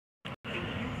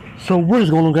So what is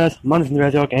going on, guys? My name is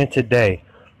Razok, and today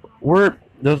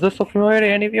does this look familiar to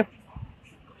any of you?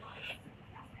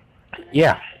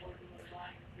 Yeah,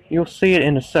 you'll see it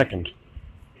in a second.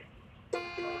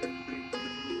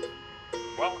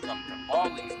 Welcome to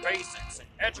Baldi's Basics in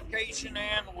Education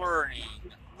and Learning.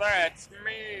 That's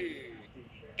me.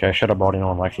 Okay, shut up, Baldi. No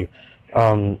one likes you.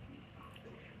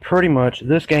 Pretty much,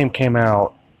 this game came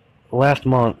out last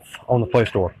month on the Play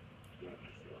Store.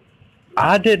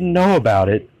 I didn't know about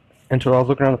it until I was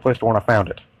looking around the Play Store and I found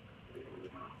it.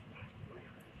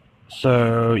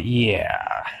 So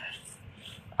yeah,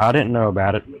 I didn't know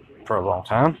about it for a long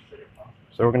time.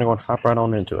 So we're gonna go and hop right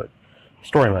on into it.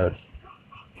 Story mode.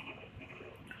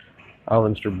 I'll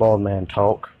let Mr. Baldman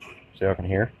talk so y'all can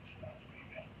hear.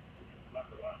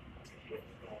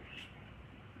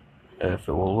 If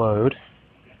it will load.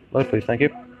 Load, please, thank you.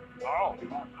 Oh,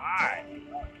 hi.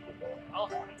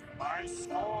 Welcome to my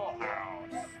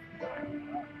schoolhouse.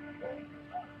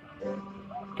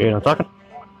 Okay, I'm talking.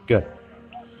 Good.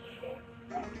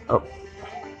 Oh,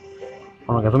 hold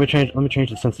on, guys. Let me change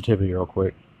the sensitivity real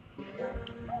quick.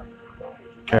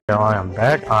 Okay, I am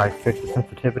back. I fixed the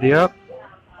sensitivity up,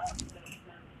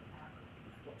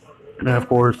 and of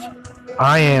course,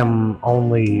 I am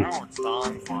only. Now it's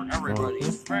time for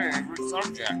everybody's favorite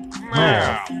subject,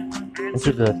 Math.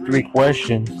 Answer the 3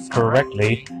 questions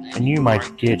correctly, and you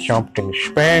might get something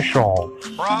special.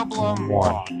 Problem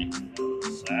 1.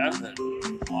 7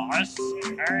 plus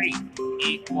 8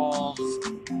 equals...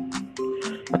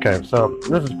 Okay, so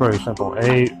this is pretty simple.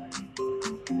 8.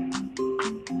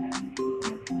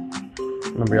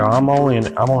 Remember, y'all, I'm only in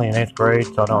 8th grade,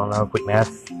 so I don't know quick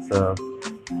math. So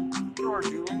You're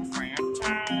doing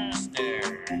fantastic.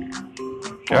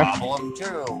 okay. Problem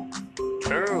 2.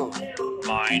 2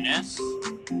 minus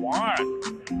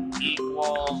 1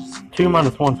 equals... 2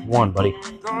 minus 1's 1, buddy.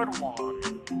 Good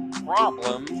one.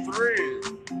 Problem 3.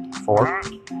 4.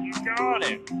 You got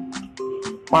it.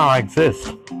 Wow, I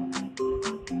exist.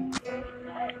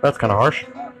 That's kind of harsh.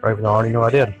 Or even though I already know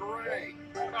I did. Great.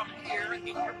 Come here and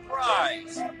get your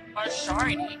prize. A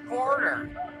shiny quarter.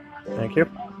 Thank you.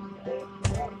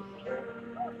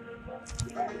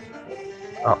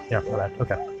 Oh, yeah, my bad.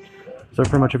 Okay. So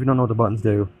pretty much, if you don't know what the buttons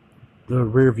do, the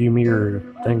rear view mirror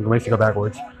thing makes you go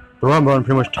backwards. The run button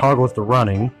pretty much toggles the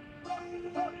running.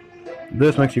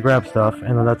 This makes you grab stuff,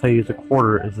 and then that's how you use the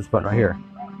quarter, is this button right here.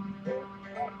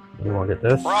 You want to get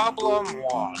this? Problem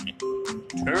 1.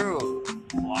 2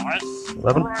 plus...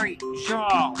 11? Great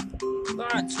job.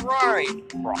 That's right.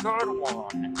 Good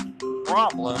one.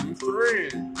 Problem 3.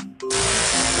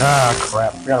 Ah,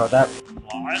 crap. Forgot about that.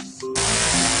 Plus...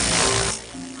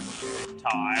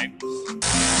 times...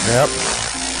 Yep.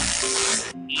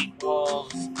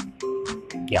 equals...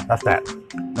 Yeah, that's that.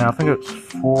 Now, I think it's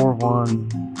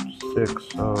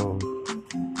 4160.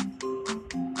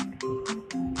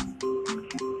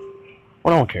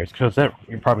 Well, no one cares, because that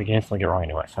you're probably going to instantly get wrong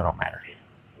anyway, so it don't matter.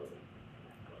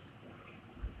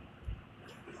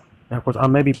 Now, of course, I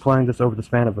may be playing this over the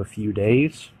span of a few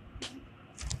days.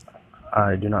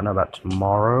 I do not know about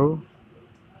tomorrow.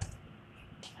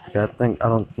 Okay, I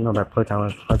don't know about playtime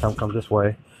if playtime comes this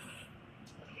way.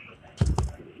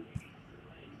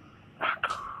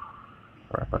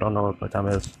 Crap, I don't know what playtime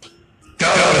is.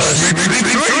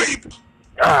 Sleep.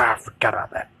 Ah, I forgot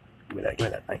about that. Give me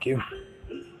that, thank you.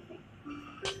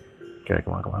 Okay,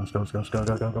 come on, let's go, go.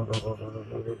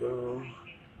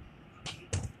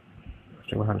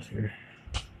 Check behind us here.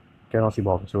 Okay, I don't see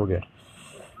Baldi, so we're good.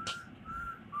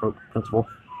 Oh, principal.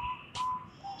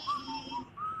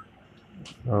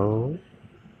 Oh.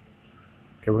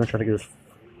 Okay, we're gonna try to get this.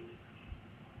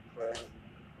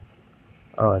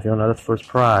 Oh, if you don't know, that's first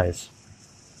prize.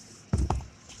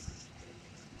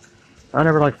 I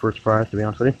never liked first prize, to be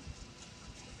honest with you.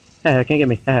 Hey, can't get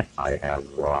me. I have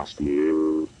lost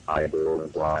you. I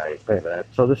don't like that.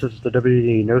 So this is the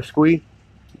WD no squeeze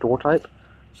door type.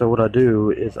 So what I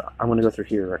do is I'm going to go through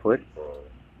here right quick.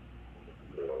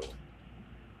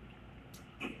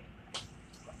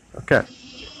 Okay.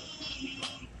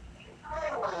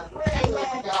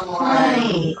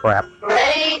 Crap.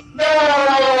 Ready,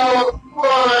 go!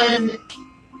 1,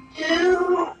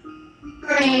 2,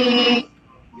 3,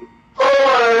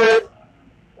 4.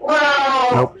 Wow!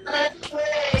 Nope. Let's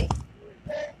play!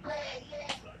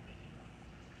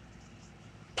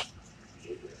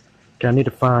 Okay, I need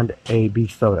to find a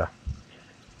beef soda.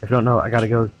 If you don't know, I gotta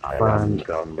go I am find.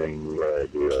 coming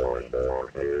ready or more.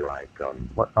 Here I come.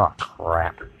 What? Oh,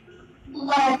 crap.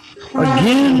 Let's play!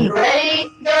 Again? Ready,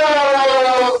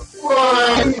 go!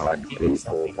 1. Like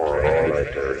people for all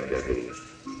eternity.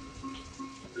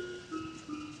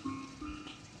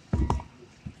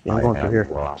 Yeah, I'm going I through here.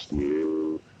 have lost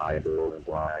you. I don't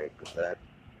like that.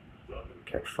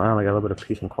 Okay, finally got a little bit of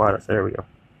peace and quietness. There we go.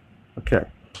 Okay.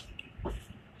 So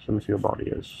let me see what Baldi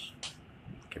is.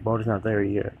 Okay, Baldi's not there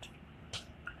yet.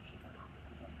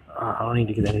 I don't need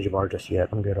to get the energy bar just yet.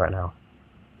 I'm good right now.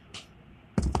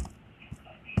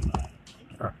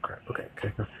 Oh, crap.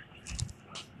 Okay.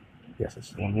 Yes,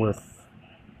 it's the one with...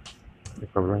 You're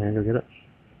probably going to go get it.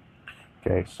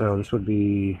 Okay, so this would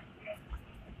be...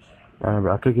 I remember,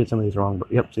 I could get some of these wrong,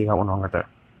 but yep, see, you got one wrong right there.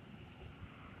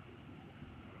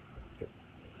 Okay.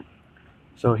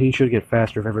 So he should get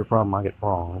faster if every problem I get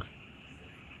wrong.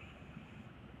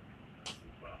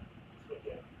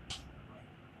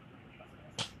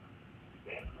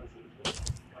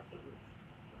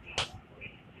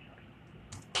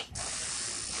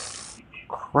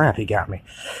 Crap, he got me.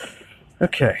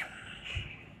 Okay.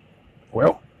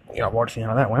 Well, you got to see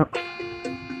how that went.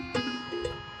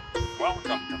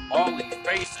 Welcome to Baldi's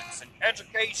Basics in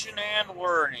Education and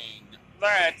Learning.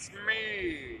 That's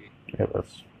me. Yeah,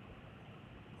 that's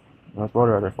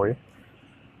Baldi right there for you.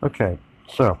 Okay,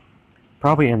 so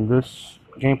probably in this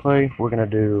gameplay we're gonna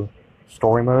do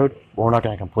story mode. Well, we're not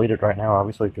gonna complete it right now,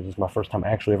 obviously, because it's my first time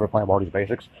actually ever playing Baldi's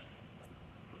Basics.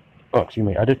 Oh, excuse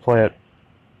me. I did play it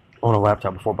on a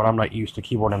laptop before, but I'm not used to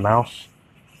keyboard and mouse.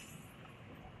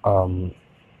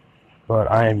 But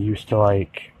I am used to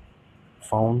like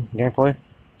phone gameplay,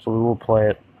 so we will play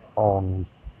it on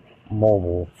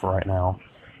mobile for right now.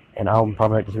 And I'll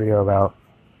probably make this video about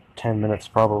 10 minutes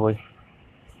probably.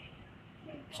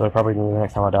 So probably the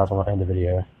next time I die, I'll end the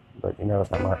video. But you know,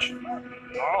 it's not much.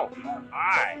 Oh,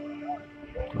 hi.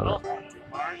 Welcome to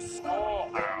my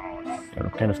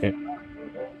schoolhouse. Can't escape.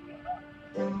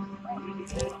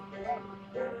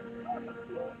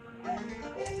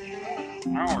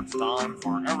 Now it's time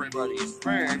for everybody's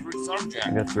favorite subject,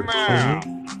 I guess we're math.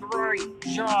 Great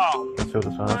job. Let's see what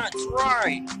this one is. That's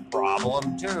right.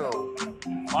 Problem 2.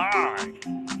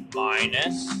 5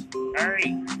 minus 8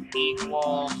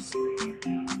 equals...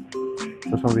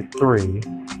 This one will be 3.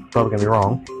 Probably gonna be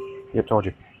wrong. Yep, told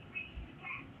you.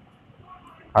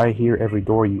 I hear every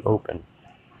door you open.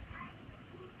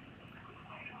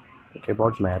 Okay,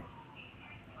 Bard's mad.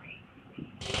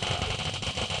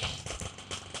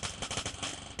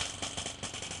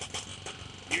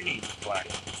 You need to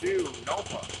collect 2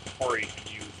 notebooks, or you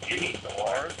can use any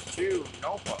doors. 2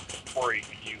 notebooks, or you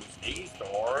can use these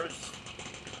doors.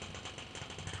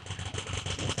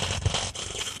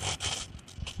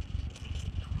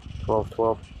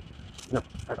 Twelve. No,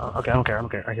 okay, I don't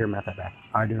care. I hear math at back.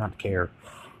 I do not care.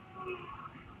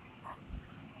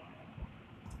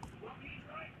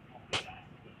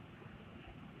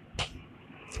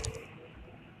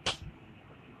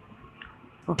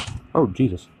 Oh,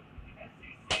 Jesus.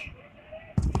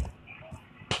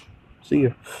 See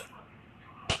ya.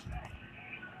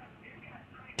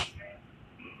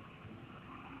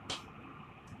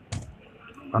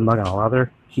 I'm not gonna lie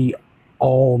there. He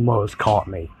almost caught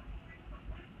me.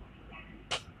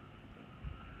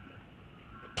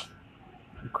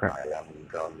 Crap. I am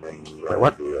coming. Wait,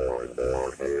 what? Your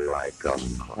door, here I come.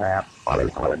 Crap. I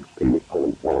hunt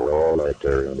people for all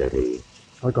eternity.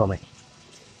 Look on me.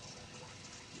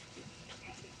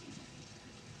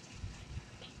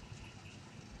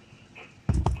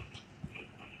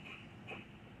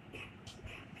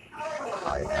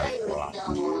 I have lost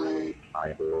you.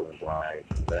 I don't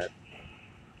like that.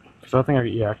 So I think I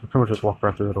can pretty much just walk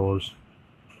right through the doors.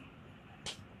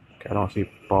 Okay, I don't see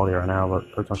Baldi right now,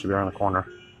 but first one should be around the corner.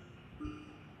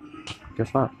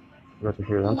 Guess not. Go through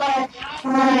here then. Let's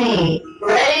play.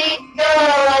 Ready,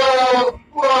 go!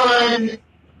 1,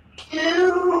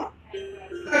 2,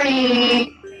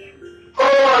 3,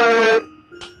 4.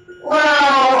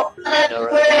 Wow, let's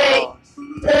play.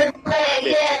 Let's play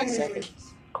 15 again.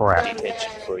 seconds. Crap.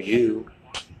 Detention for you.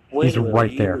 He's When will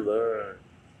right you there. learn?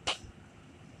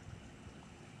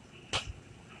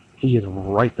 He is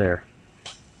right there.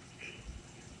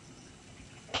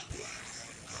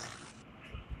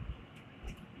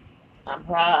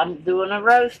 I'm doing a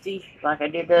roasty like I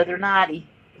did the other nighty.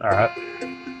 Alright.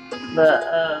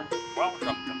 But Welcome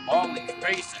to Baldi's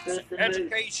Basics in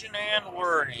Education and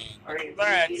Learning.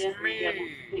 That's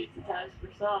me. Pizza toast for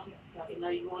something. I know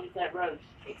you wanted that roast.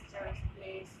 Pizza toast,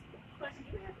 please.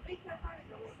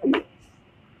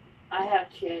 I have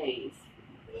cheese.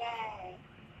 Yay.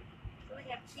 We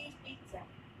have cheese pizza.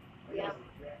 We have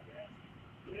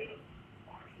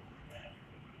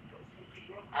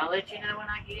I'll let you know when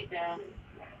I get it done.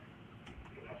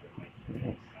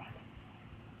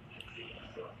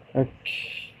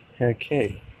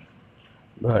 Okay.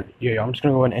 But yeah, I'm just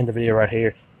gonna go ahead and end the video right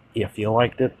here. If you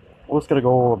liked it, well, it's gonna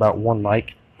go about 1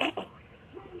 like.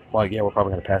 Like, yeah, we're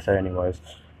probably gonna pass that anyways.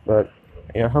 But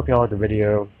yeah, I hope y'all liked the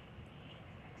video.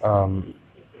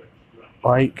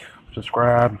 Like,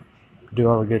 subscribe, do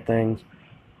all the good things,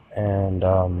 and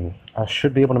I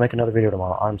should be able to make another video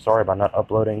tomorrow. I'm sorry about not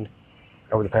uploading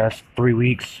over the past 3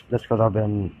 weeks. That's because I've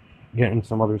been getting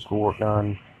some other schoolwork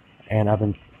done, and I've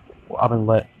been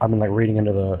like reading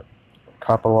into the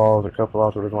couple laws,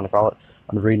 whatever you want to call it.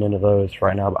 I'm reading into those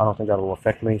right now, but I don't think that will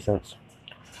affect me since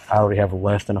I already have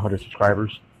less than 100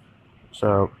 subscribers.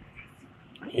 So,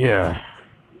 yeah,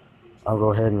 I'll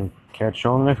go ahead and catch you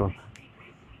on the next one.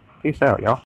 Peace out, y'all.